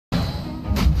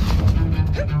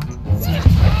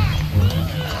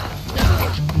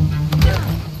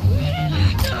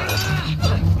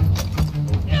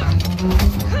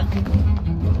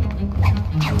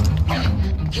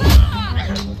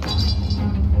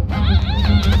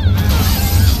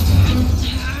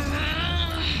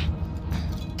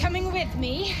Coming with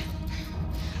me?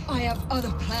 I have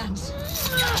other plans.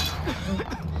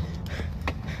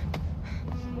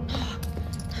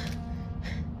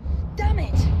 Damn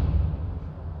it!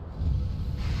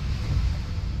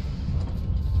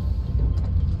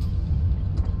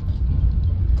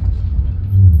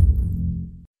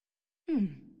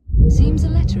 Seems a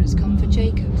letter has come for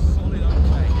Jacob.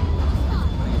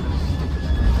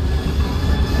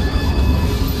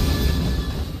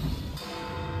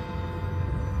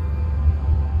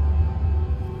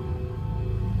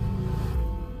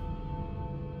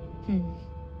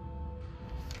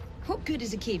 What good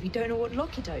is a key if you don't know what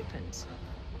lock it opens?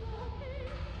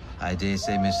 I dare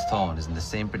say Miss Thorne is in the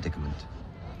same predicament.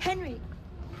 Henry!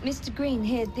 Mr. Green,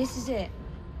 here, this is it.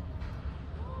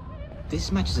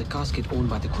 This matches a casket owned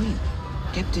by the Queen,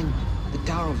 kept in the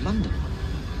Tower of London.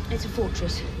 It's a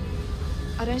fortress.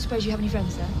 I don't suppose you have any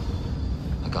friends there?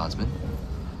 A guardsman?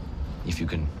 If you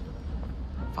can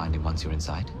find him once you're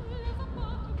inside.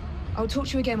 I'll talk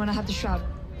to you again when I have the shroud.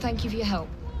 Thank you for your help.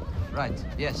 Right,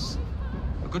 yes.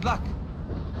 Good luck.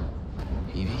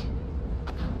 Evie?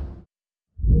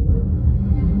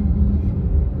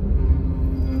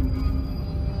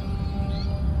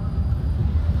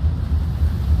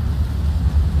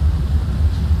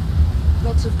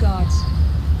 Lots of guards.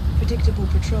 Predictable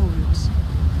patrol routes.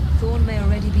 Thorne may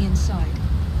already be inside.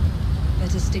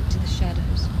 Better stick to the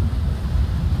shadows.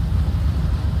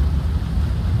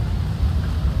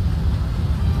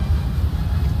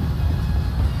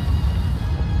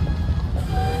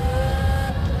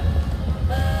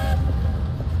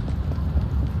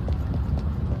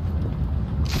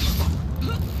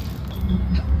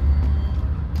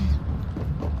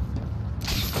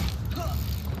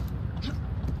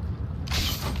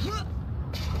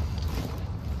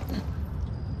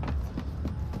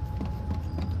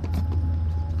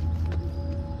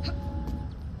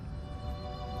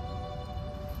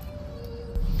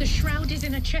 The shroud is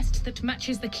in a chest that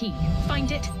matches the key.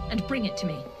 Find it and bring it to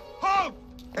me. Halt!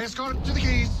 Escort to the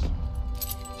keys.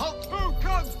 Halt! Who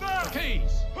comes there?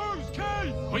 Keys! Whose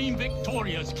keys? Queen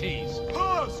Victoria's keys.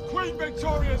 Hers! Queen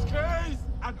Victoria's keys!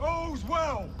 And all's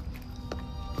well!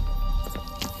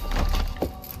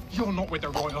 You're not with the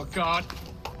Royal Guard.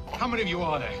 How many of you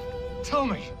are there? Tell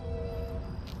me.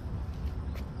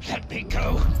 Let me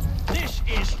go. This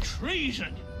is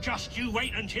treason. Just you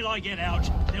wait until I get out.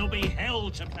 There'll be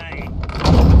hell to pay.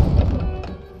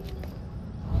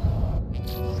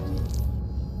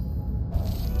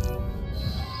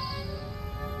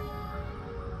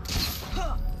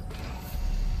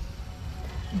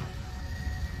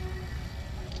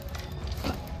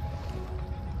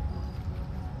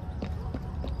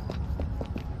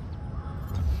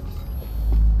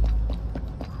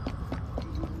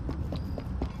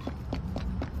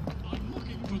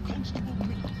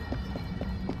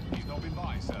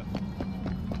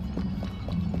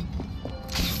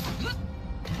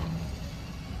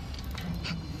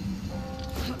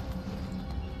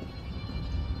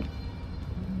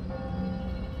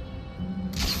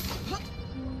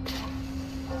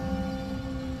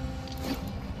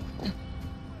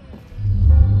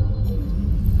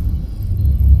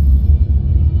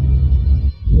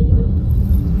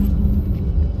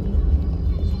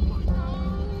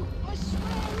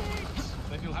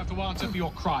 Answer for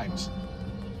your crimes.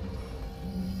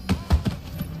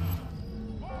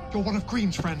 You're one of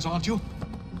Green's friends, aren't you?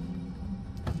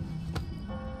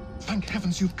 Thank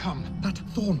heavens you've come. That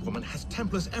Thorne woman has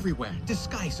Templars everywhere,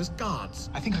 disguised as guards.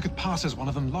 I think I could pass as one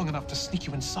of them long enough to sneak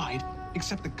you inside,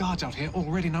 except the guards out here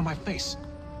already know my face.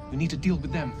 You need to deal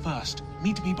with them first.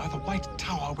 Meet me by the White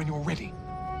Tower when you're ready.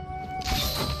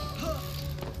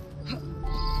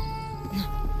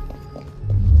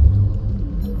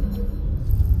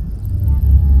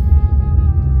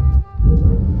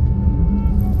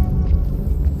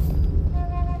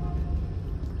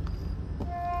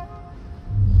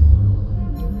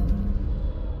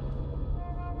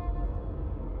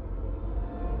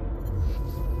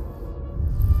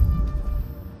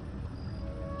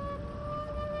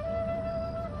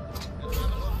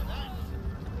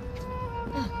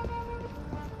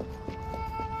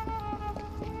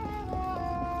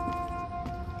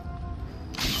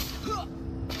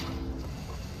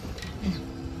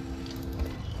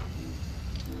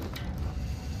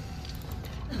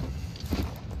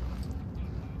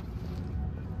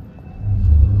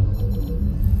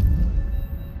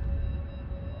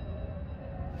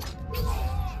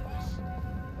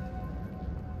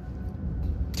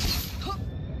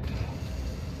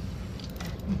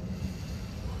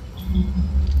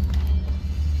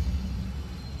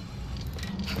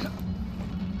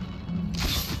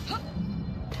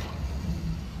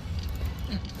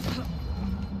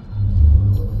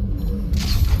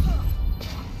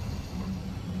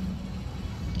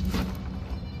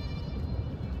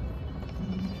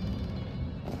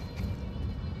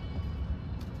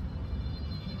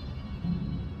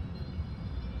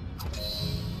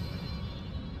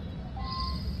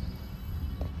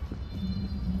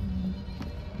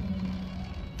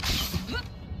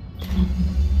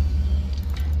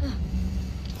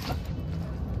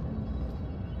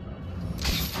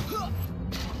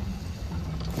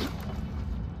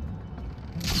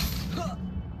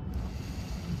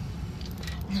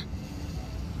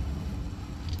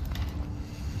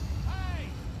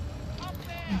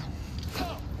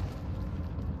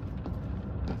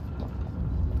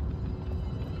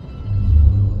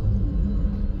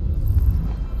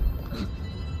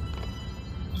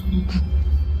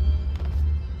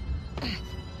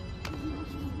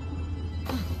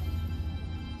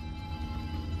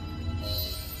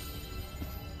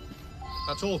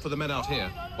 That's all for the men out here.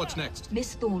 What's next?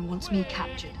 Miss Thorne wants me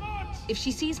captured. If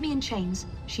she sees me in chains,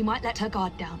 she might let her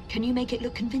guard down. Can you make it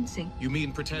look convincing? You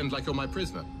mean pretend like you're my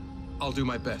prisoner? I'll do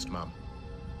my best, Mum.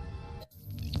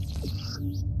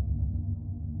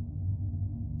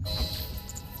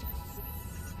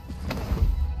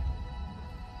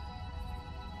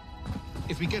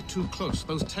 If we get too close,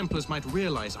 those Templars might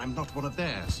realize I'm not one of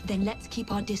theirs. Then let's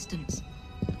keep our distance.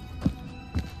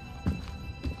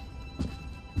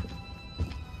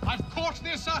 I've caught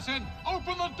the assassin!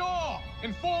 Open the door!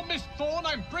 Inform Miss Thorne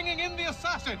I'm bringing in the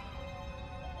assassin!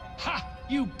 Ha!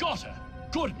 You got her!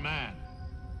 Good man!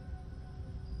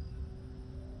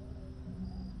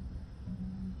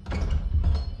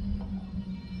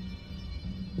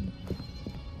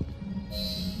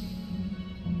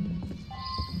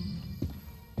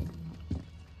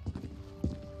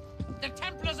 The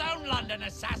Templars own London,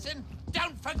 assassin!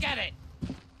 Don't forget it!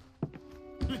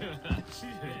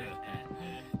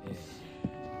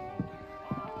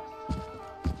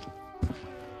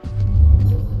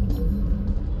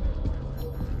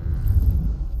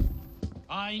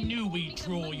 I knew we'd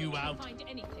draw you out. Find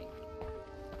anything.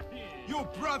 Your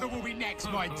brother will be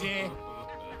next, my dear!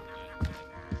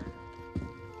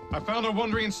 I found her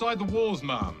wandering inside the walls,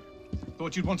 ma'am.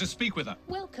 Thought you'd want to speak with her.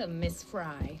 Welcome, Miss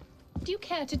Fry. Do you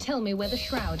care to tell me where the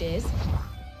shroud is?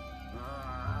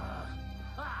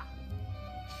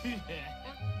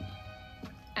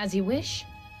 As you wish.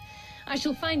 I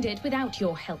shall find it without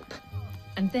your help.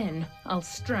 And then I'll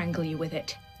strangle you with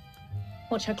it.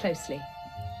 Watch her closely.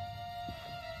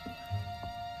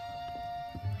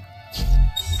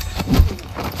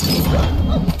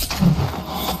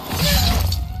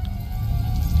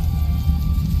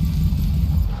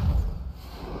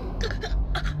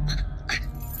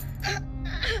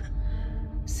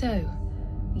 So,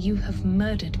 you have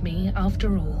murdered me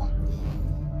after all.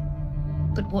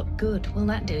 But what good will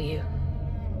that do you?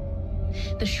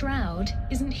 The shroud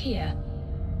isn't here.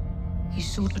 You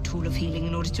sought a tool of healing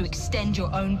in order to extend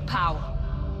your own power.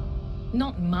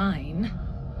 Not mine.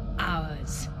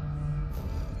 Ours.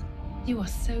 You are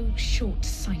so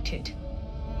short-sighted.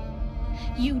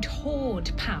 You'd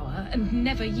hoard power and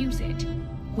never use it,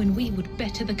 when we would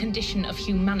better the condition of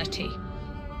humanity.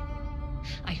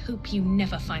 I hope you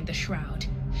never find the shroud.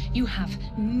 You have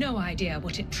no idea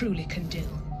what it truly can do.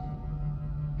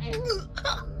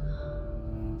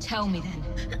 Tell me then.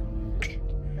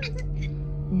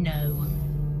 No.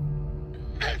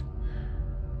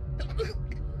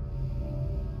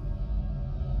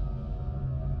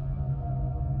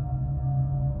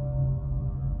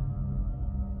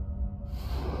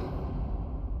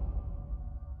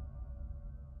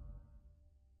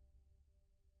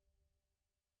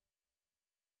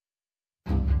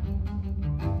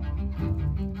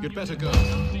 You'd better go.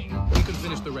 We can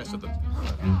finish the rest of them.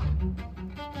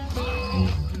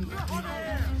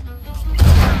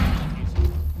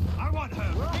 I want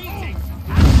her beating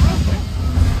and broken!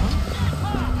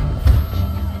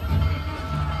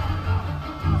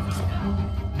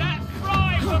 That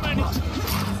Fry woman!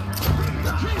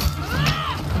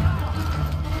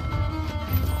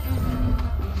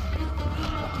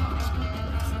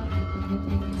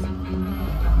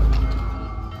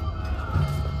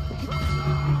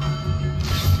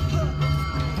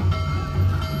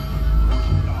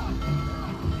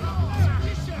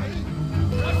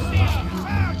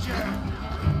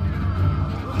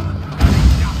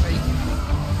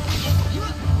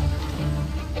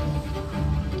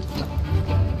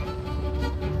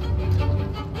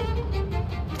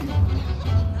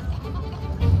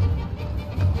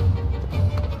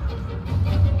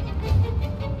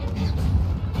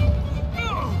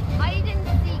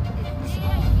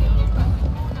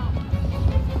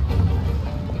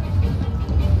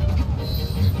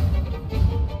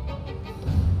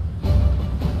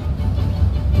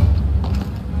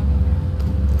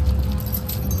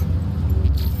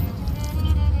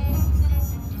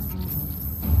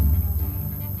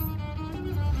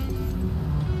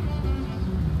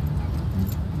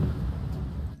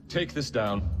 Take this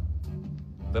down.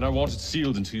 Then I want it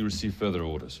sealed until you receive further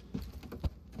orders.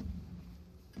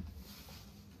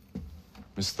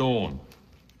 Miss Thorne.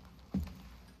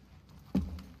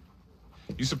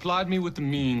 You supplied me with the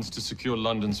means to secure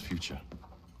London's future.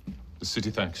 The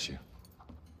city thanks you.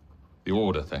 The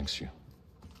Order thanks you.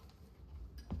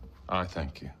 I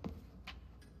thank you.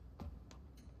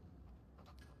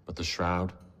 But the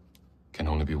shroud can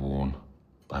only be worn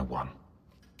by one.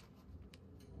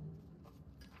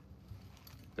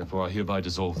 Therefore, I hereby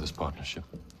dissolve this partnership.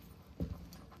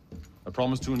 I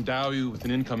promise to endow you with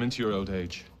an income into your old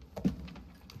age. But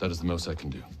that is the most I can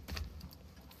do.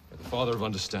 May the Father of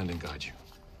Understanding guide you.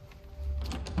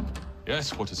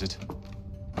 Yes, what is it?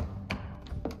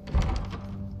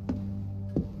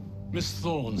 Miss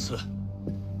Thorne, sir.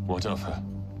 What of her?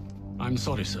 I'm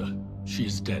sorry, sir. She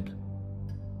is dead.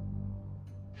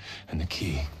 And the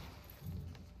key?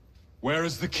 Where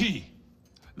is the key?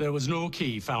 There was no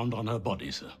key found on her body,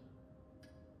 sir.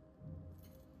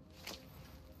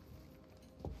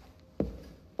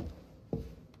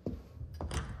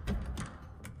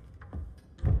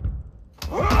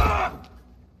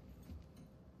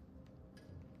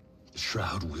 The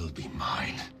shroud will be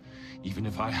mine, even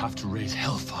if I have to raise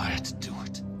hellfire to do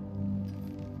it.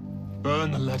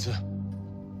 Burn the letter.